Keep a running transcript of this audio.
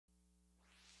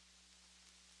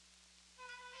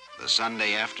The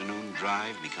Sunday afternoon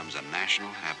drive becomes a national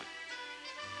habit.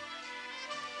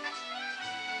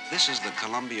 This is the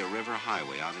Columbia River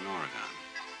Highway out in Oregon,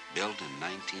 built in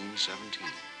 1917.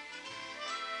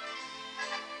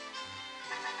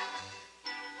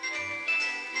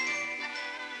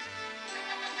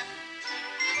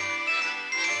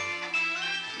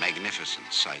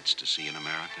 Magnificent sights to see in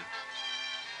America,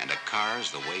 and a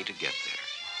car's the way to get there.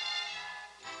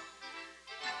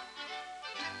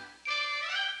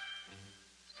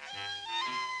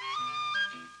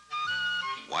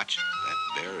 Watch,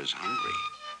 that bear is hungry.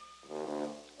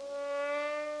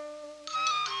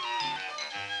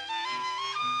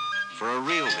 For a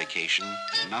real vacation,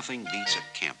 nothing beats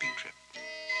a camping trip.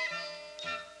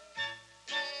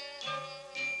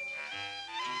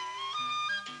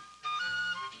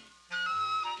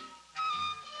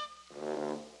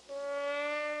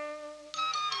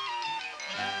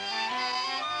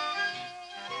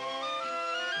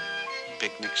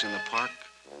 Picnics in the park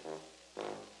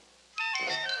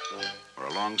or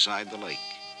alongside the lake.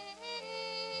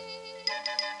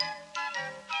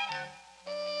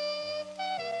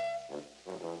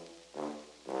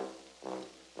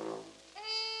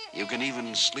 You can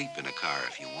even sleep in a car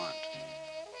if you want.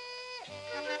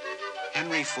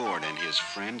 Henry Ford and his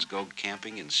friends go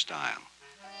camping in style.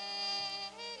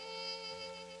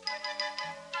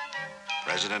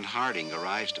 President Harding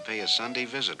arrives to pay a Sunday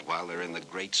visit while they're in the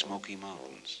Great Smoky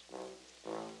Mountains.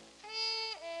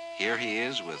 Here he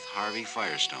is with Harvey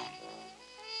Firestone.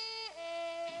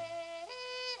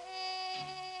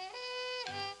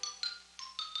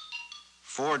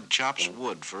 Ford chops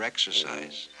wood for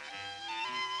exercise.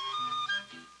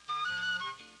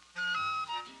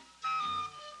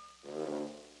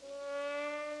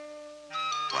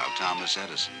 While Thomas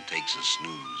Edison takes a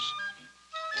snooze.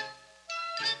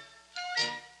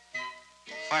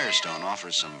 Firestone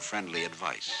offers some friendly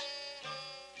advice.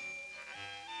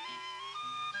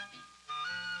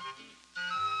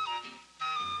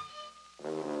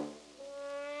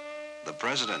 The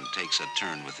president takes a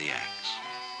turn with the axe.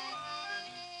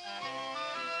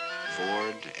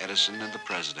 Ford, Edison, and the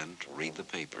president read the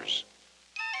papers.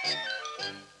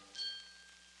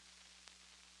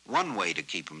 One way to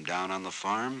keep them down on the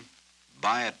farm,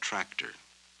 buy a tractor.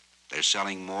 They're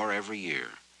selling more every year.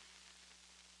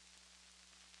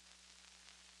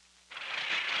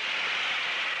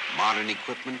 Modern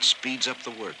equipment speeds up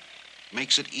the work,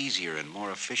 makes it easier and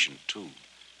more efficient, too.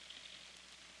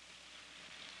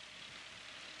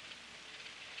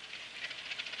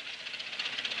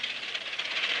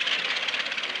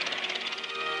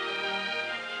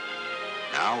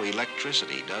 Now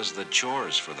electricity does the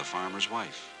chores for the farmer's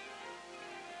wife.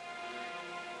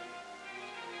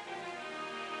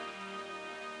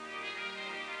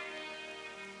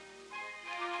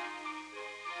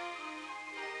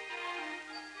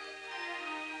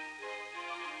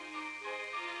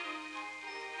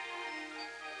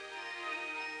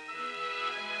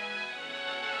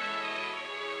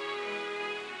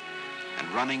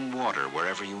 And running water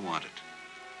wherever you want it.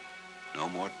 No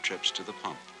more trips to the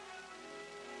pump.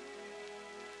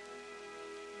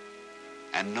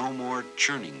 And no more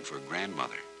churning for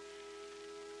grandmother.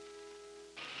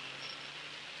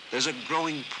 There's a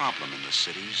growing problem in the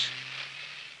cities.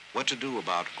 What to do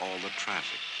about all the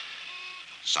traffic?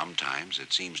 Sometimes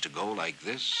it seems to go like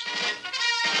this.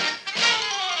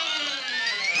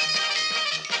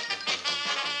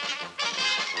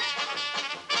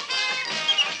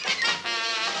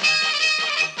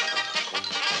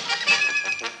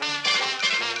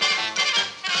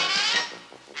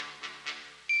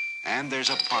 And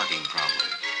there's a parking problem,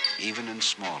 even in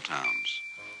small towns.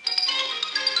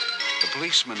 The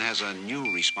policeman has a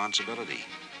new responsibility,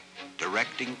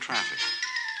 directing traffic.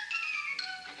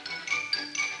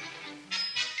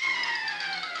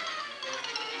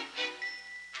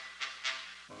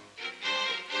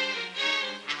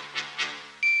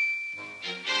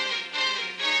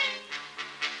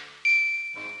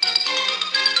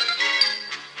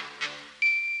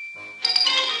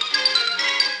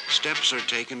 Steps are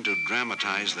taken to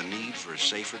dramatize the need for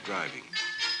safer driving.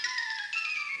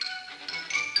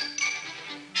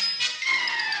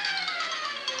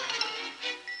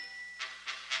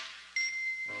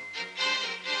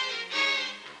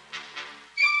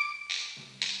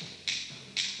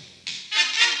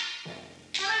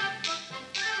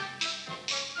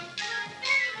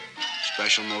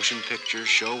 Special motion pictures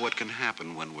show what can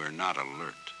happen when we're not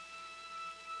alert.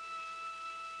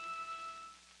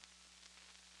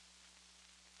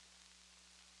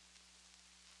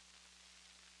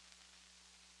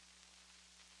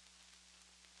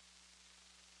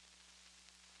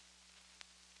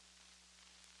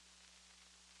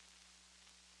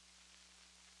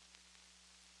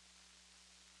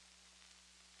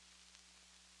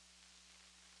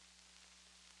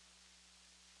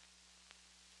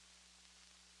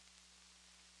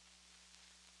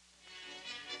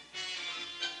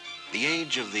 The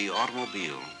age of the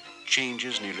automobile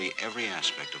changes nearly every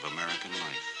aspect of American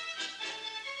life.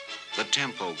 The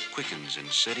tempo quickens in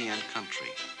city and country.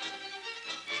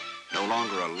 No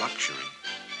longer a luxury,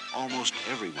 almost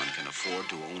everyone can afford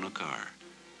to own a car.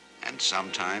 And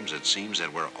sometimes it seems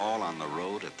that we're all on the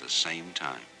road at the same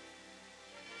time.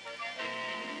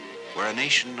 We're a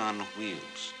nation on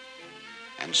wheels,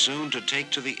 and soon to take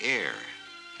to the air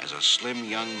as a slim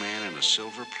young man in a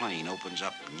silver plane opens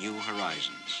up new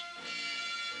horizons.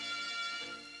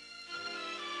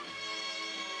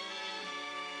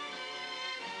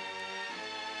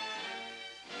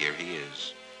 Here he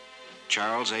is,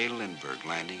 Charles A. Lindbergh,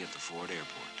 landing at the Ford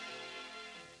Airport.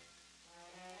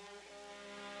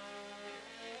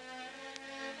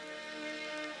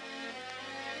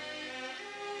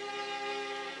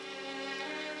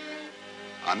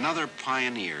 Another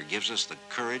pioneer gives us the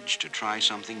courage to try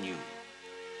something new.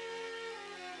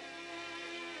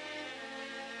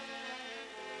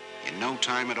 In no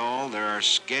time at all, there are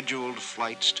scheduled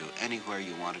flights to anywhere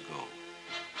you want to go.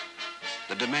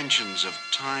 The dimensions of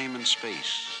time and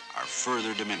space are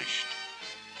further diminished.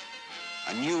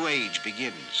 A new age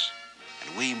begins,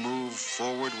 and we move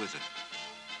forward with it.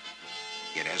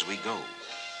 Yet as we go,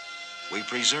 we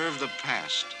preserve the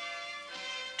past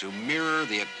to mirror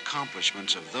the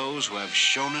accomplishments of those who have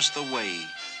shown us the way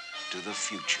to the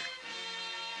future.